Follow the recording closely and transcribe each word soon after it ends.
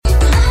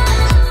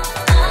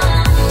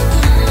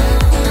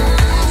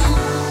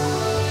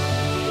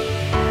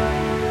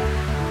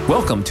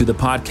Welcome to the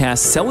podcast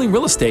Selling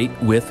Real Estate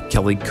with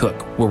Kelly Cook,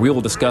 where we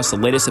will discuss the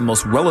latest and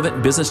most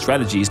relevant business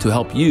strategies to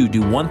help you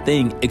do one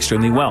thing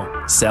extremely well: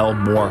 sell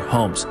more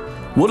homes.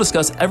 We'll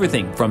discuss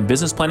everything from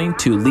business planning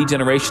to lead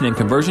generation and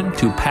conversion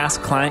to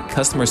past client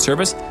customer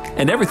service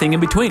and everything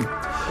in between.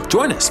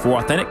 Join us for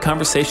authentic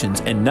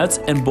conversations and nuts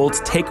and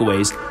bolts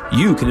takeaways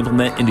you can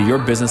implement into your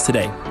business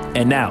today.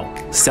 And now,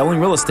 Selling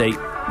Real Estate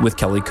with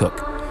Kelly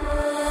Cook.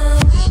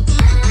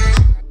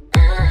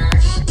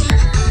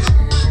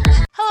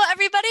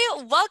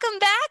 Welcome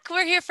back.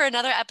 We're here for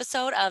another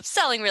episode of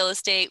Selling Real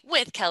Estate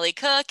with Kelly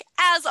Cook.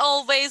 As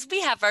always,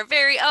 we have our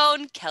very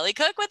own Kelly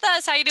Cook with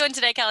us. How are you doing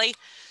today, Kelly?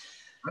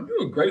 I'm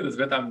doing great,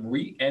 Elizabeth. I'm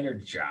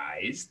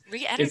re-energized.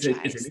 It's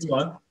a new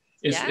month.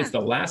 It's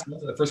the last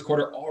month of the first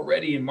quarter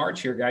already in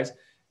March here, guys.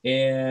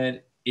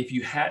 And if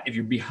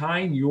you're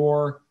behind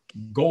your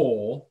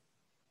goal,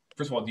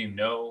 first of all, do you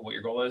know what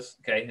your goal is?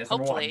 Okay, that's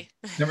hopefully.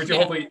 Number one. Number two,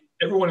 hopefully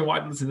everyone who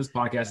watches this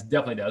podcast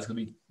definitely does,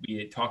 because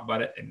we talk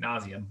about it ad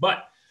nauseum.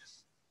 But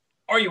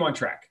are you on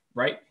track,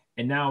 right?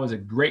 And now is a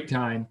great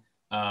time.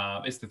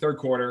 It's the third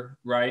quarter,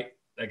 right?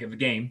 Like of the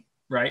game,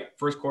 right?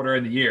 First quarter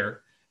in the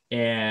year,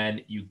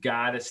 and you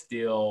gotta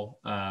still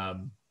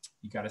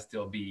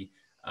be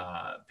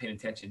paying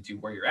attention to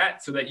where you're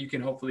at, so that you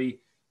can hopefully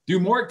do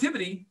more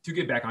activity to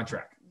get back on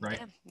track, right?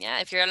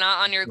 Yeah. If you're not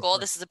on your goal,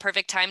 this is a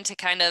perfect time to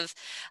kind of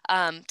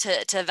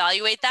to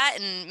evaluate that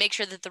and make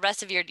sure that the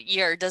rest of your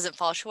year doesn't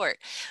fall short.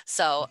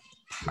 So.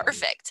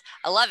 Perfect.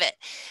 I love it.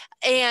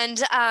 And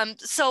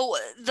so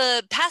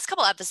the past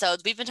couple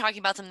episodes, we've been talking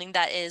about something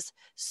that is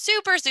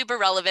super, super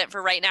relevant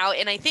for right now.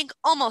 And I think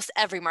almost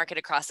every market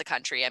across the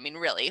country. I mean,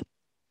 really.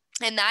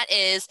 And that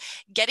is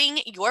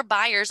getting your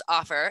buyer's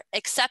offer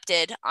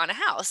accepted on a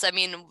house. I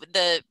mean,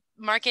 the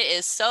market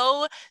is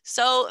so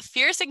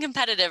fierce and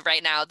competitive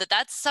right now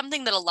that's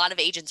something that a lot of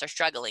agents are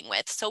struggling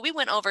with. So we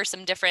went over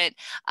some different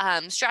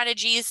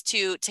strategies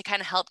to kind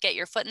of help get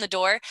your foot in the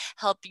door,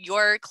 help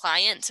your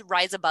client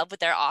rise above with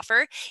their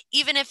offer,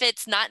 even if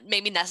it's not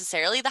maybe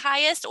necessarily the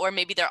highest, or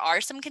maybe there are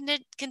some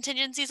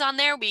contingencies on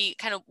there. We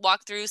kind of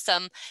walk through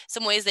some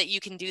ways that you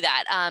can do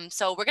that.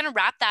 So we're going to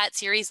wrap that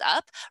series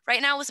up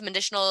right now with some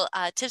additional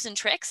tips and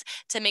tricks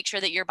to make sure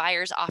that your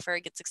buyer's offer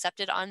gets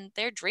accepted on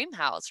their dream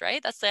house,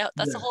 right? That's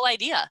the whole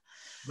idea.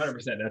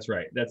 100%. That's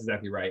right. That's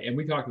exactly right. And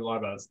we talked a lot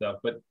about this stuff,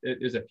 but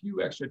there's a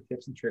few extra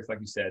tips and tricks, like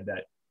you said,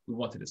 that we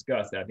want to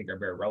discuss that I think are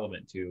very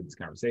relevant to this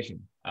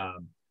conversation. All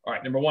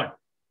right. Number one,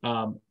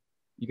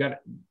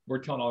 we're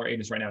telling all our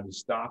agents right now to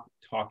stop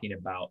talking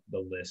about the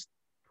list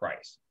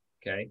price.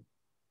 Okay.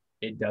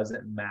 It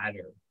doesn't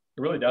matter.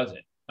 It really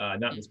doesn't.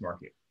 Not in this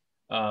market.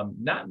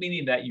 Not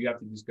meaning that you have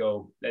to just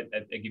go, that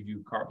give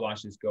you carte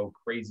blanche, just go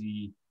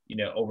crazy,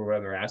 over what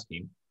they're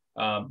asking.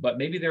 But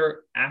maybe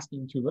they're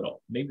asking too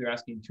little. Maybe they're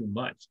asking too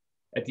much.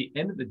 At the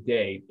end of the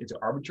day, it's an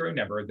arbitrary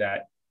number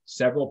that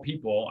several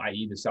people,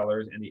 i.e. the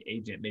sellers and the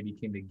agent, maybe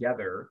came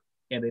together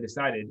and they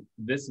decided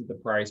this is the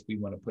price we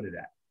want to put it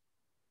at.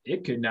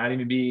 It could not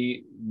even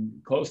be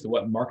close to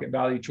what market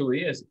value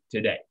truly is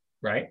today,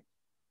 right?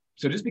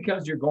 So just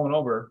because you're going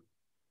over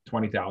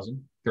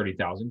 20,000,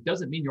 30,000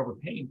 doesn't mean you're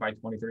overpaying by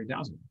 20,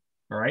 30,000.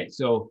 All right.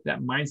 So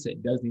that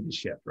mindset does need to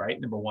shift, right?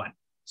 Number one.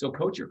 So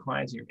coach your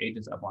clients and your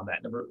agents up on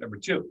that. Number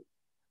two,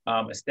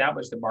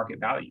 establish the market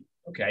value.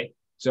 Okay.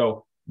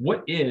 So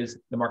what is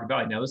the market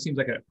value? Now, this seems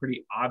like a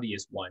pretty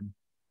obvious one,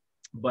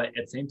 but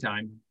at the same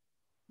time,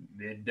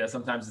 it does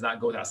sometimes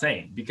not go without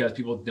saying, because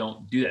people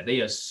don't do that. They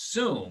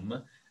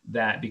assume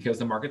that because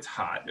the market's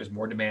hot, there's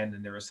more demand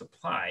than there is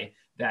supply,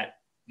 that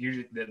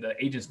usually the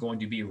agent's going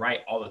to be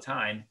right all the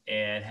time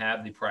and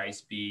have the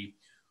price be,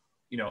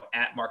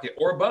 at market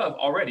or above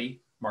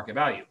already market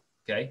value.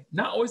 Okay.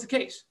 Not always the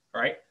case.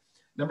 All right.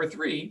 Number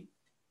three,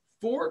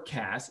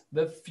 forecast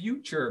the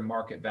future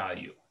market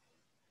value.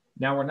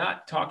 Now, we're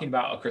not talking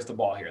about a crystal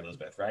ball here,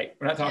 Elizabeth, right?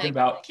 We're not talking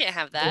about. I can't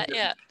have that.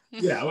 Yeah.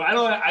 Yeah. Well, I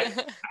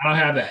don't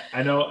have that.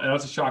 I know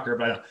it's a shocker,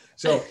 but I don't.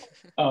 So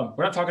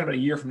we're not talking about a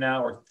year from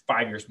now or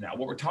 5 years from now.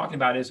 What we're talking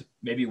about is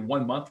maybe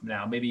 1 month from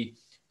now, maybe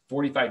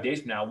 45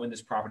 days from now, when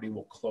this property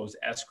will close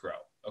escrow.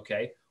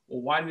 Okay.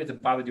 Well, why do we have to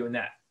bother doing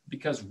that?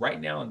 Because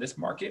right now in this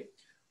market,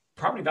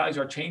 property values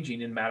are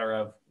changing in a matter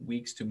of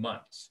weeks to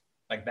months,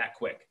 like that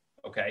quick.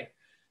 Okay.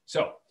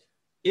 So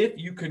if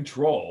you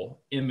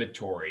control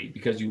inventory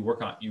because you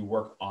work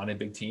on a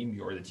big team,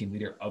 you're the team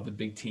leader of the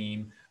big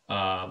team,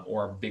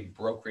 or a big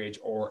brokerage,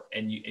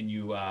 and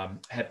you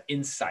have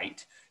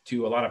insight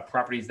to a lot of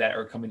properties that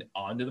are coming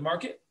onto the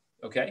market.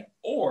 Okay.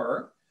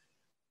 Or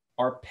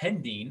are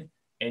pending,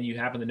 and you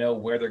happen to know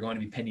where they're going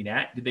to be pending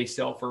at. Did they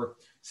sell for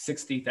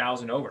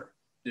 60,000 over?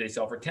 Did they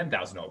sell for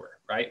 10,000 over?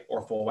 Right.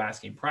 Or full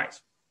asking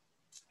price.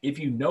 If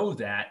you know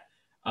that,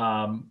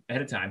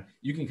 ahead of time,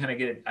 you can kind of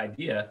get an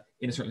idea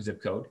in a certain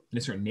zip code, in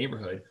a certain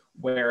neighborhood,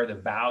 where the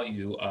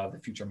value of the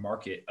future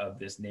market of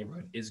this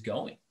neighborhood is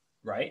going,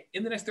 right?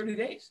 In the next 30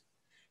 days.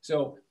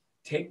 So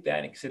take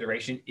that in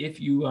consideration.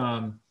 If you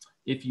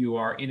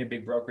are in a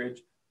big brokerage,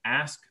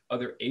 ask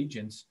other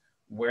agents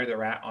where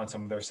they're at on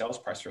some of their sales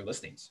price or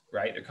listings,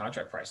 right? Their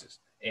contract prices.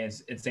 And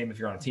same if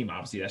you're on a team,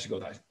 obviously that should go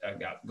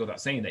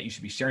without saying that you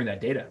should be sharing that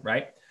data,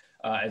 right?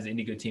 As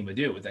any good team would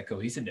do, with that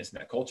cohesiveness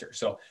and that culture.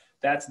 So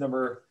that's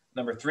number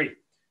 3.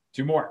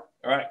 2 more.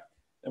 All right.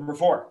 Number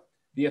 4,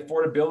 the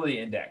affordability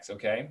index.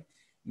 Okay.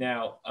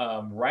 Now,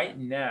 right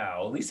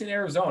now, at least in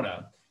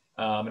Arizona,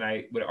 and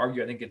I would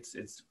argue, I think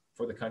it's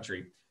for the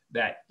country,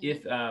 that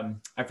if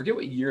I forget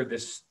what year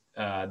this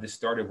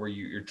started, where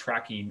you're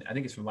tracking, I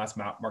think it's from last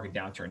market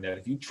downturn, that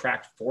if you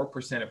tracked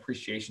 4%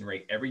 appreciation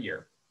rate every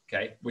year,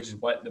 okay, which is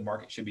what the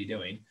market should be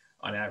doing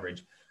on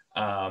average,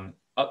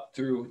 up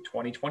through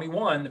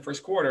 2021, the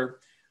first quarter,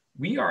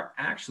 we are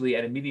actually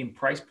at a median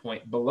price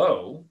point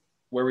below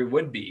where we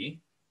would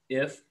be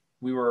if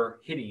we were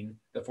hitting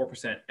the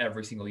 4%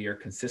 every single year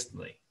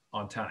consistently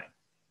on time,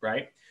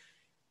 right?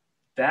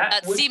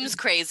 That seems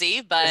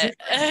crazy, but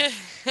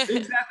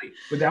exactly.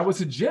 But that would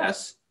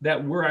suggest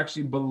that we're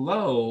actually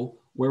below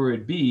where we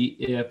would be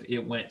if it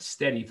went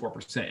steady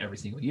 4% every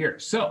single year.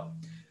 So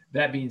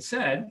that being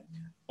said,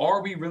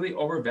 are we really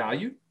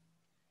overvalued?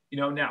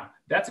 Now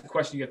that's a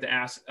question you have to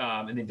ask,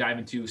 and then dive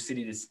into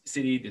city to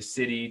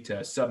city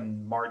to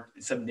some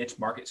niche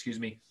market,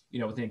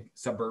 within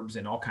suburbs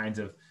and all kinds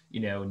of,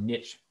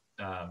 niche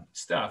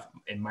stuff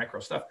and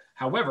micro stuff.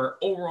 However,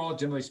 overall,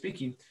 generally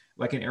speaking,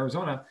 like in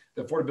Arizona,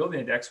 the affordability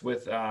index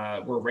with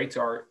where rates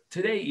are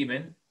today,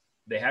 even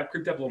they have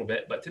creeped up a little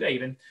bit, but today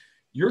even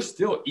you're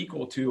still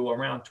equal to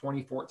around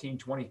 2014,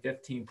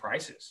 2015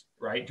 prices,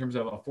 right? In terms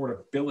of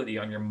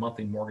affordability on your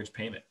monthly mortgage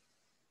payment.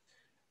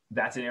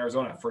 That's in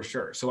Arizona for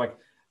sure. So like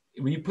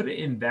when you put it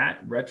in that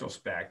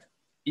retrospect,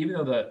 even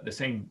though the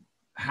same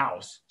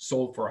house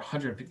sold for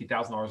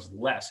 $150,000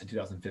 less in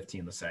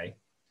 2015, let's say,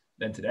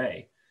 than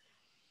today,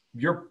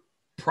 your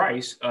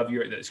price of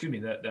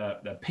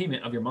the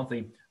payment of your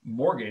monthly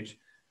mortgage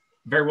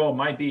very well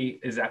might be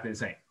exactly the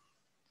same,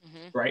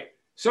 right?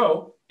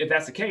 So if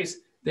that's the case,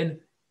 then,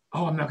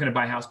 I'm not going to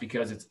buy a house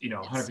because it's,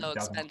 $150,000. So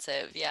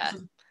expensive. Yeah.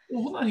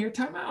 Well, hold on here,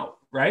 time out,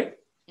 right?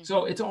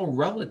 So it's all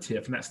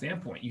relative from that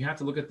standpoint. You have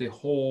to look at the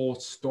whole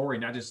story,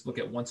 not just look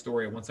at one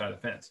story on one side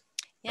of the fence.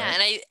 Yeah.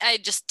 Right? And I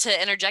just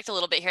to interject a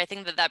little bit here, I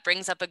think that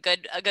brings up a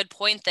good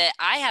point that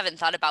I haven't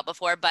thought about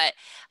before, but,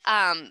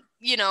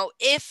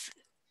 if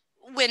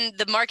when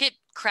the market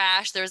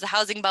crashed, there was a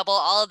housing bubble,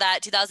 all of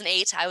that,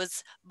 2008, I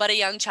was but a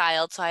young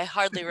child, so I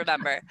hardly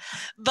remember,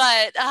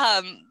 but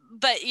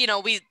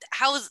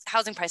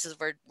housing prices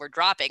were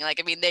dropping. Like,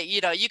 I mean,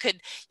 you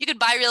could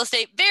buy real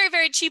estate very,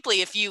 very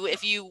cheaply if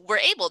you were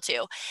able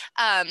to.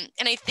 And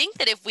I think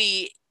that if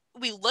we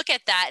look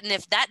at that, and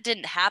if that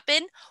didn't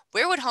happen,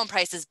 where would home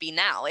prices be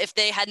now if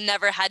they had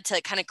never had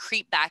to kind of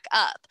creep back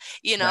up,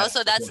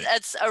 so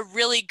that's a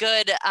really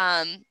good,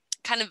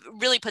 kind of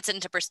really puts it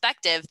into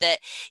perspective that,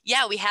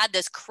 yeah, we had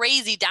this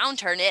crazy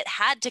downturn. It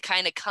had to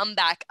kind of come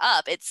back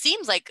up. It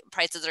seems like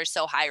prices are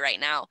so high right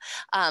now.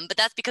 But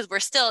that's because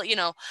we're still,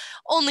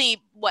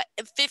 only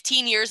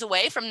 15 years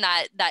away from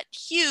that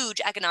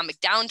huge economic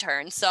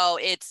downturn. So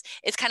it's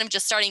kind of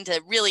just starting to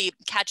really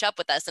catch up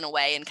with us in a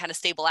way and kind of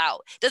stable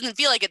out. It doesn't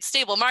feel like it's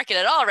stable market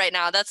at all right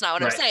now. That's not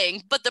what I'm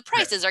saying, but the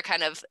prices are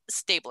kind of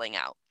stabling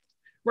out.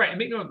 Right. And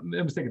make no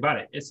mistake about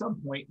it. At some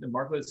point, the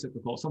market is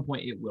cyclical. At some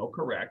point, it will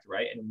correct,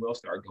 right? And it will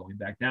start going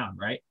back down,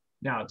 right?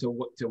 Now, to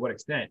what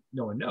extent,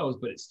 no one knows,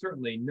 but it's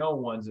certainly no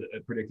one's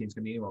predicting it's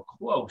going to be anywhere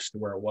close to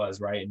where it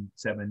was, right? In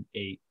 7,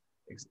 8,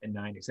 and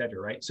 9, et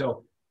cetera, right?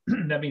 So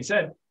that being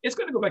said, it's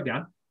going to go back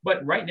down.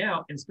 But right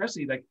now, and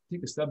especially like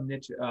take the sub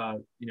niche,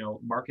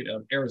 market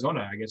of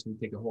Arizona, I guess we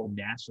take the whole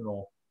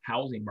national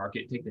housing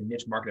market, take the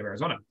niche market of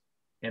Arizona,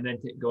 and then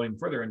going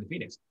further into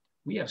Phoenix.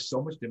 We have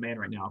so much demand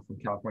right now from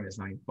California. It's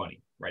not even funny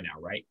right now,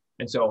 right?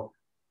 And so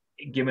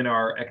given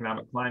our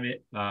economic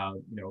climate,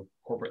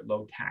 corporate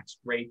low tax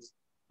rates,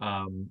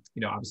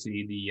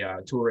 obviously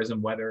the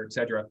tourism, weather, et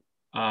cetera,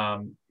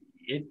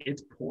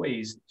 it's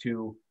poised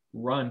to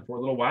run for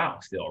a little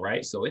while still,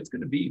 right? So it's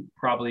going to be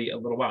probably a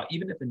little while,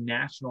 even if the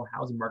national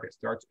housing market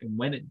starts, and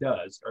when it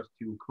does, starts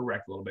to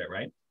correct a little bit,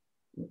 right?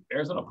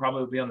 Arizona will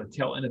probably be on the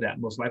tail end of that,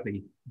 most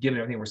likely, given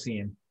everything we're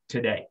seeing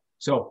today.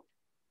 So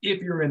if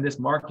you're in this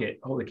market,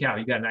 holy cow,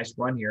 you got a nice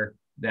run here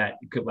that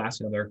could last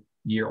another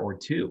year or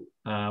two.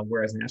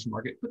 Whereas the national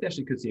market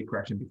potentially could see a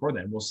correction before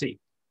then. We'll see.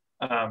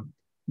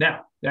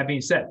 Now, that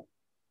being said,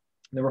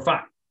 number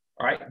 5,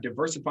 all right,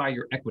 diversify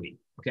your equity.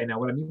 Okay, now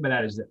what I mean by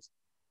that is this,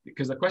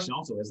 because the question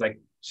also is like,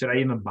 should I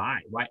even buy?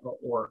 Right?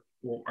 Or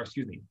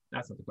excuse me,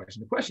 that's not the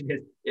question. The question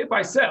is, if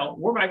I sell,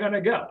 where am I going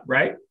to go?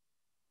 Right?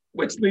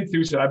 Which leads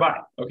to, should I buy?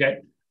 Okay.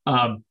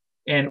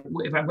 And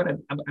if I'm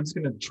just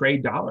going to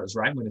trade dollars,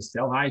 right? I'm going to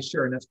sell high,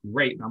 sure, and that's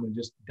great. I'm going to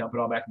just dump it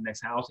all back in the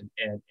next house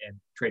and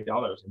trade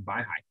dollars and buy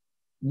high.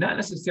 Not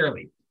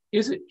necessarily.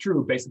 Is it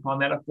true, based upon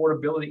that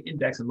affordability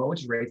index and low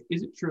interest rates,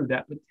 is it true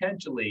that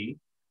potentially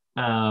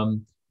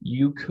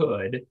you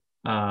could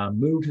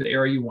move to the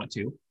area you want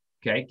to,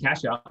 okay,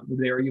 cash out, move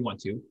to the area you want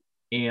to,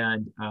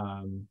 and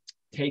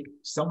take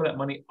some of that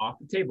money off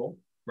the table,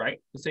 right?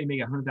 Let's say you make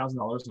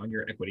 $100,000 on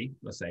your equity,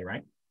 let's say,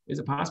 right? Is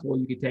it possible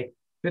you could take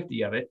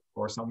 50 of it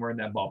or somewhere in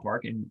that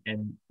ballpark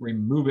and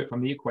remove it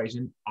from the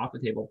equation off the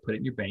table, put it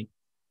in your bank.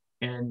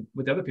 And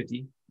with the other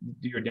 50,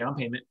 do your down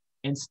payment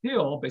and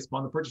still, based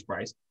upon the purchase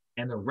price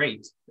and the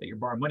rate that you're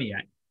borrowing money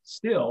at,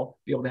 still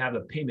be able to have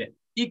the payment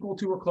equal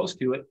to or close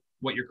to it,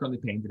 what you're currently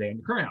paying today in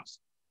your current house,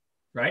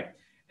 right?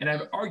 And I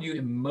would argue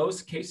in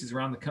most cases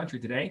around the country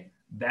today,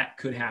 that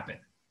could happen.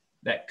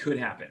 That could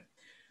happen.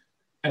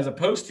 As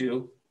opposed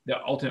to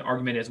the ultimate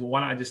argument is, well,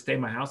 why don't I just stay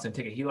in my house and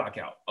take a HELOC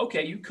out?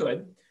 Okay, you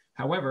could.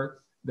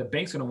 However, the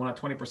bank's going to want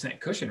a 20%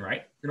 cushion,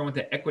 right? You're going to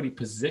want the equity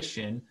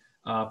position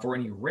for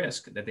any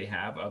risk that they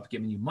have of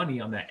giving you money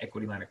on that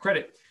equity line of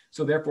credit.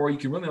 So therefore, you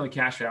can really only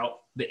cash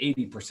out the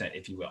 80%,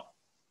 if you will,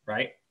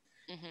 right?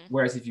 Mm-hmm.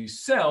 Whereas if you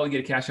sell, you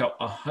get to cash out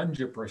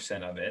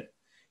 100% of it.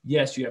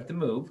 Yes, you have to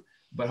move,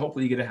 but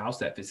hopefully you get a house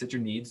that fits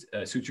your needs,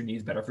 suits your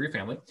needs better for your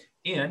family.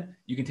 And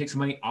you can take some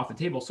money off the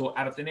table. So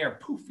out of thin air,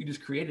 poof, you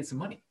just created some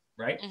money,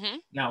 right? Mm-hmm.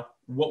 Now,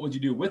 what would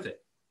you do with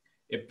it?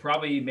 It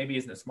probably maybe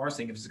isn't the smartest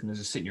thing if it's going to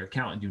just sit in your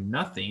account and do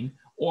nothing,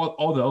 or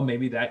although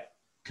maybe that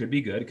could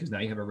be good because now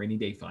you have a rainy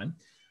day fund.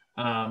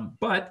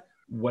 But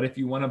what if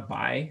you want to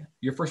buy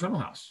your first rental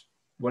house?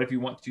 What if you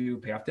want to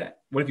pay off debt?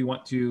 What if you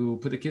want to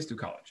put the kids through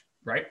college,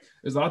 right?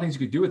 There's a lot of things you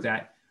could do with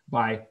that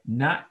by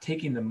not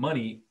taking the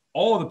money,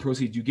 all of the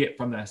proceeds you get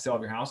from the sale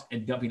of your house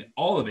and dumping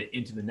all of it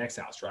into the next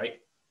house, right?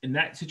 In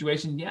that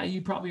situation, yeah,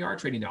 you probably are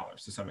trading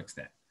dollars to some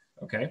extent,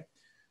 okay?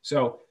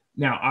 So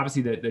now,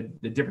 obviously,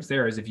 the difference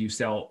there is if you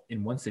sell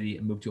in one city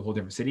and move to a whole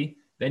different city,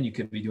 then you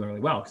could be doing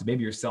really well because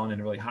maybe you're selling in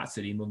a really hot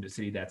city and moving to a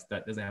city that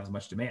doesn't have as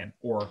much demand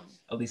or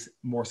at least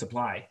more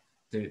supply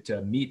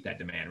to meet that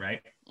demand,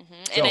 right? Mm-hmm.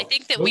 So, and I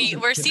think that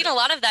we're seeing a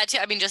lot of that too.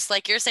 I mean, just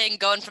like you're saying,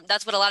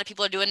 that's what a lot of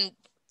people are doing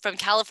from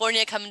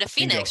California coming to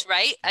Phoenix,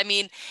 right? I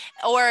mean,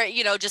 or,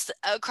 just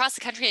across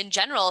the country in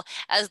general,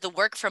 as the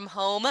work from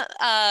home,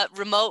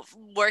 remote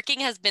working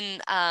has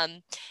been,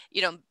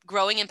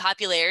 growing in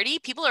popularity.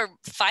 People are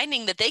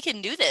finding that they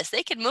can do this.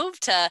 They can move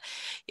to,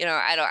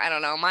 I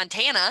don't know,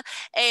 Montana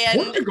and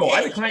Portugal.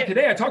 I had a client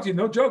today. I talked to you,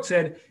 no joke,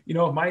 said,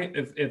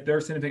 if their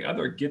significant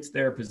other gets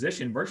their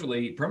position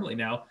virtually permanently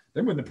now,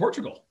 they're moving to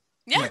Portugal.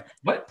 Yeah. Like,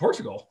 what?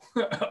 Portugal?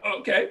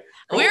 Okay.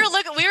 Cool. We were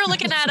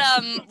looking at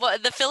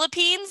the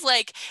Philippines.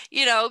 Like,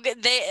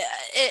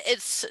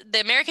 it's the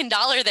American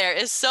dollar there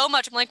is so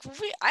much. I'm like,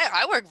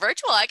 I work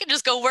virtual. I can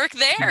just go work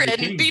there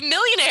and be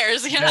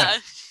millionaires. Yeah.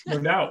 No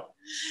doubt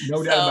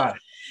about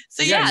it.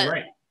 So yeah, you're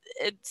right.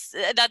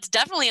 That's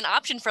definitely an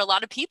option for a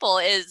lot of people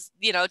is,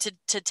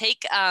 to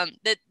take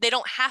that they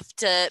don't have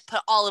to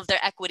put all of their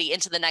equity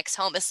into the next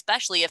home,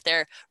 especially if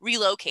they're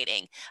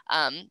relocating.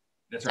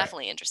 That's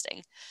definitely right.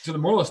 Interesting. So the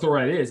moral of the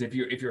story is if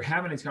you're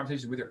having these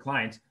conversations with your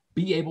clients,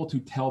 be able to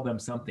tell them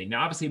something.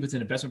 Now, obviously, if it's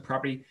an investment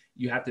property,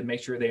 you have to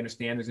make sure they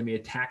understand there's going to be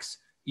a tax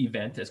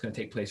event that's going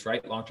to take place,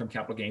 right? Long-term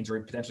capital gains or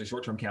potentially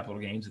short-term capital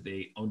gains if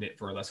they owned it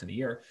for less than a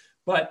year.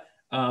 But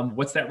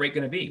what's that rate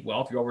going to be?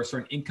 Well, if you're over a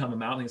certain income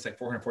amount, I think it's like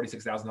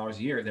 $446,000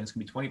 a year, then it's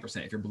going to be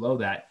 20%. If you're below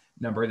that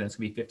number, then it's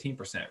going to be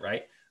 15%,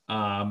 right?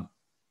 And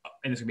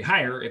it's going to be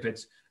higher if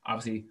it's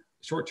obviously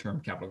short-term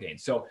capital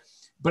gains. So,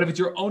 but if it's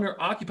your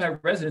owner-occupied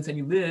residence and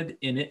you lived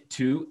in it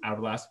out of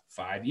the last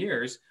 5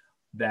 years,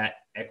 that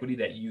equity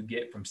that you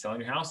get from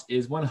selling your house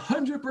is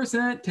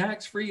 100%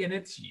 tax-free and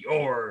it's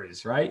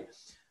yours, right?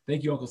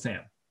 Thank you, Uncle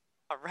Sam.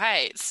 All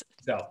right.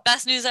 So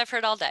best news I've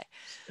heard all day.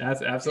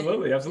 That's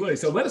absolutely.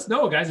 So let us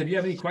know, guys, if you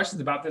have any questions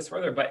about this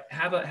further, but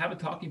have a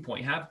talking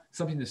point, have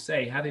something to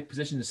say, have a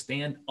position to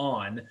stand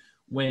on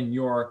when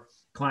your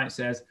client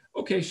says,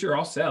 okay, sure,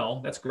 I'll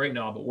sell. That's great and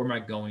all, but where am I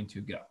going to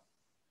go?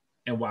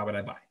 And why would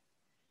I buy?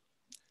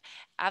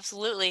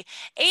 Absolutely.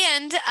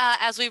 And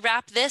as we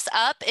wrap this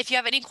up, if you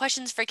have any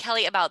questions for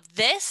Kelly about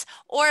this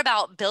or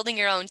about building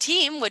your own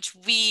team, which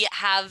we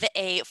have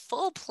a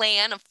full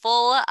plan, a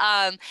full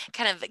kind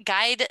of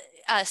guide,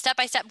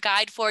 step-by-step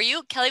guide for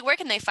you. Kelly, where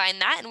can they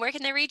find that and where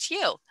can they reach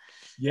you?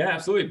 Yeah,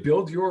 absolutely.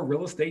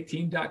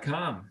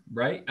 BuildYourRealEstateTeam.com,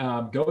 right?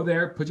 Go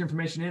there, put your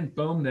information in,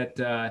 boom, that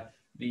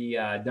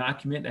the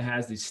document that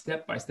has the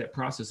step-by-step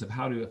process of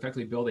how to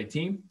effectively build a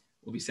team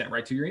will be sent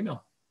right to your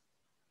email.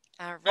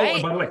 All right. Oh,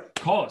 and by the way,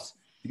 call us.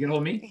 You get a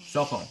hold of me,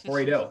 cell phone,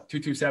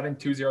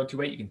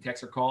 480-227-2028. You can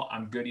text or call.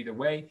 I'm good either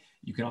way.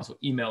 You can also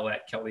email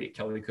at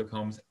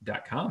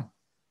kelly@kellycookhomes.com.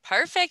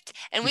 Perfect.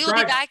 And we will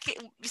be back.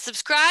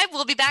 Subscribe.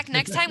 We'll be back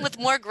next time with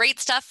more great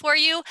stuff for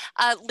you.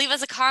 Leave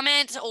us a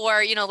comment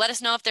or, let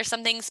us know if there's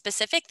something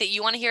specific that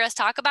you want to hear us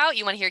talk about.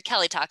 You want to hear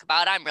Kelly talk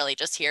about. I'm really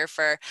just here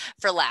for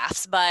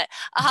laughs, but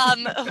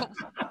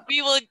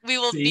we will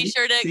be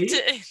sure to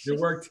it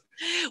worked.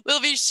 We'll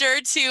be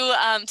sure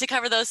to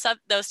cover those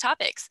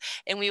topics,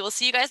 and we will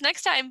see you guys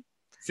next time.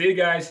 See you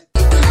guys.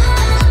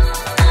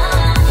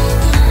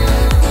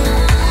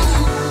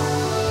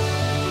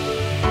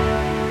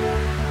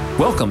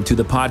 Welcome to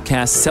the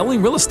podcast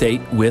Selling Real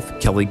Estate with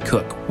Kelly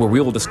Cook, where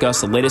we will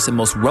discuss the latest and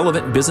most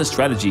relevant business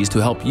strategies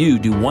to help you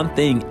do one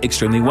thing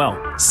extremely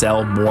well: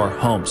 sell more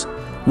homes.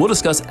 We'll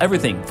discuss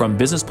everything from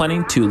business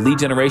planning to lead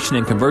generation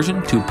and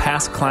conversion to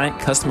past client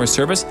customer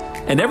service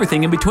and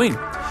everything in between.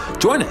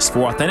 Join us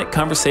for authentic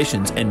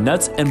conversations and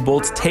nuts and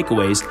bolts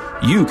takeaways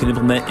you can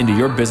implement into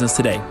your business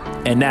today.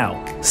 And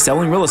now,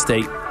 Selling Real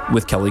Estate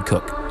with Kelly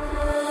Cook.